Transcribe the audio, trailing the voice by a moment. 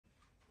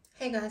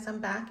Hey guys, I'm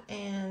back,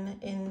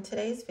 and in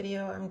today's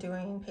video I'm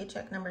doing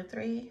paycheck number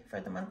 3 for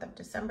the month of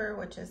December,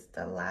 which is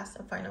the last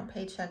and final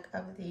paycheck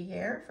of the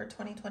year for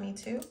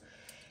 2022.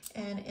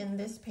 And in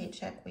this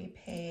paycheck we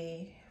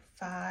pay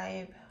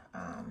 5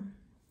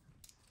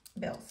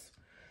 bills.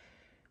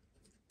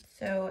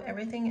 So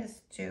everything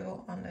is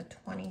due on the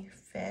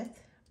 25th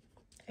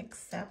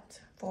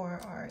except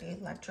for our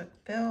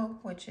electric bill,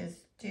 which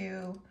is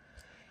due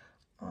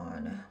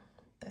on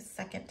the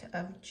 2nd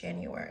of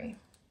January.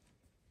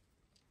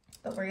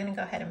 But we're gonna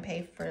go ahead and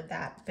pay for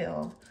that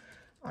bill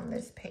on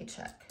this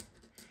paycheck.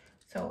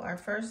 So our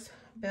first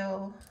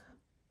bill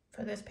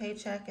for this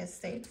paycheck is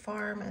State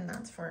Farm, and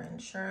that's for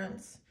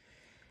insurance.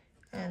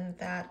 And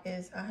that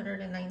is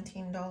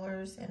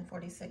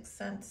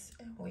 $119.46.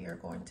 And we are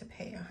going to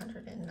pay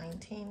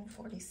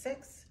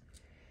 $119.46.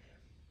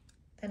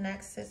 The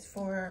next is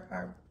for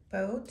our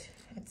boat.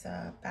 It's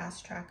a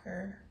Bass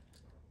Tracker.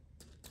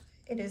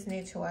 It is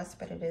new to us,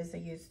 but it is a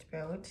used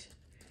boat.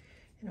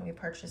 And we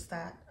purchased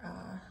that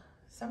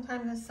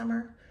sometime this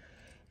summer,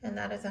 and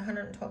that is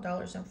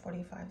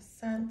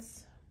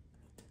 $112.45,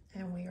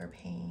 and we are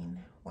paying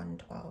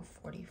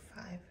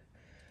 $112.45.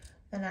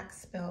 The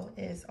next bill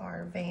is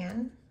our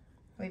van.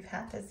 We've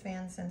had this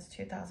van since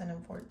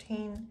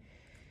 2014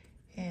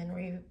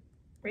 and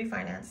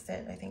refinanced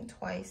it, I think,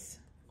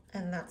 twice,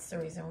 and that's the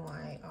reason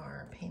why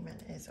our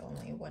payment is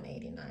only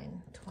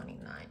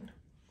 $189.29.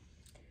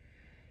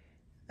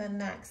 The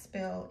next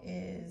bill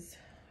is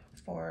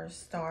for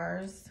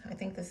stars. I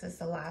think this is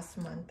the last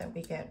month that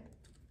we get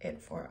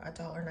it for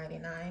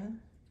 $1.99.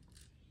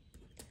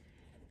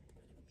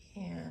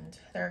 And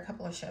there are a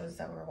couple of shows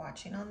that we're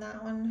watching on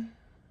that one.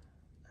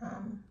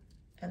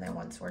 And then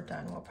once we're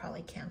done, we'll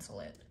probably cancel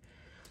it.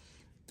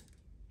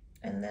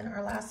 And then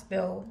our last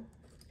bill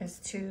is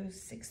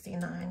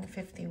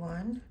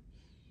 $269.51.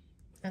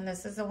 And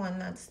this is the one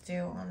that's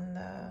due on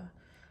the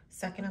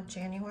 2nd of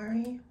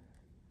January,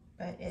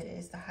 but it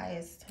is the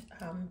highest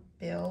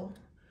bill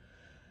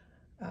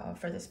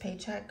for this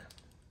paycheck.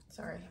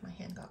 Sorry, my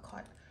hand got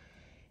caught.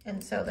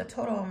 And so the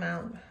total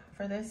amount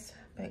for this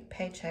big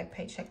paycheck,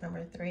 paycheck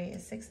number 3,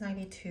 is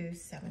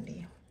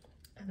 $692.70,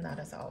 and that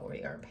is all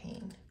we are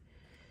paying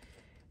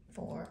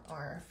for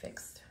our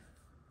fixed,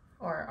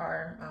 or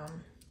our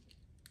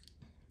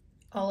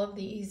all of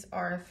these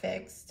are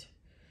fixed.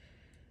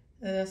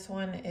 This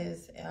one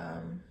is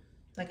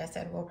like I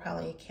said, we'll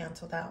probably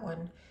cancel that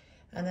one.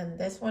 And then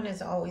this one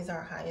is always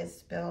our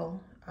highest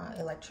bill,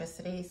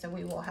 electricity. So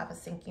we will have a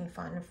sinking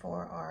fund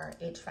for our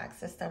HVAC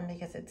system,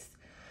 because it's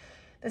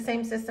the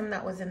same system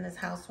that was in this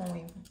house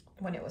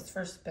when it was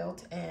first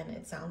built, and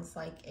it sounds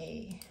like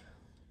it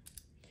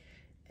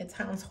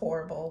sounds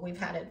horrible. We've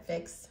had it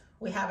fixed.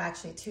 We have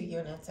actually 2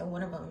 units, and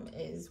one of them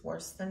is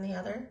worse than the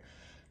other.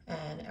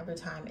 And every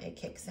time it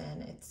kicks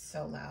in, it's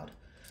so loud.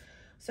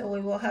 So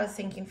we will have a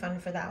sinking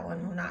fund for that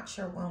one. We're not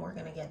sure when we're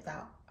gonna get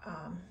that,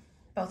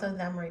 both of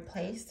them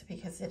replaced,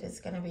 because it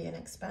is going to be an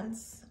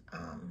expense.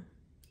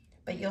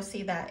 But you'll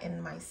see that in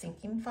my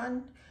sinking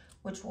fund,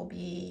 which will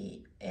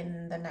be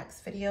in the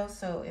next video.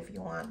 So if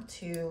you want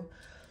to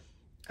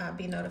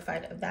be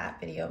notified of that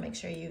video, make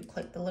sure you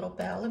click the little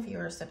bell if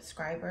you're a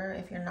subscriber.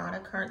 If you're not a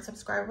current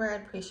subscriber,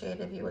 I'd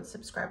appreciate if you would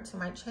subscribe to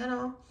my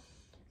channel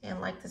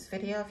and like this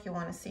video if you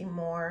want to see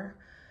more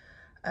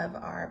of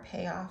our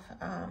payoff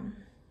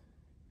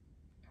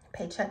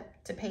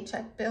paycheck to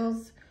paycheck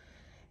bills.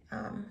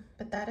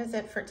 But that is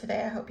it for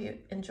today. I hope you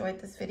enjoyed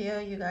this video.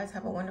 You guys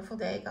have a wonderful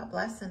day. God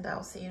bless, and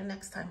I'll see you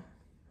next time.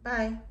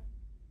 Bye.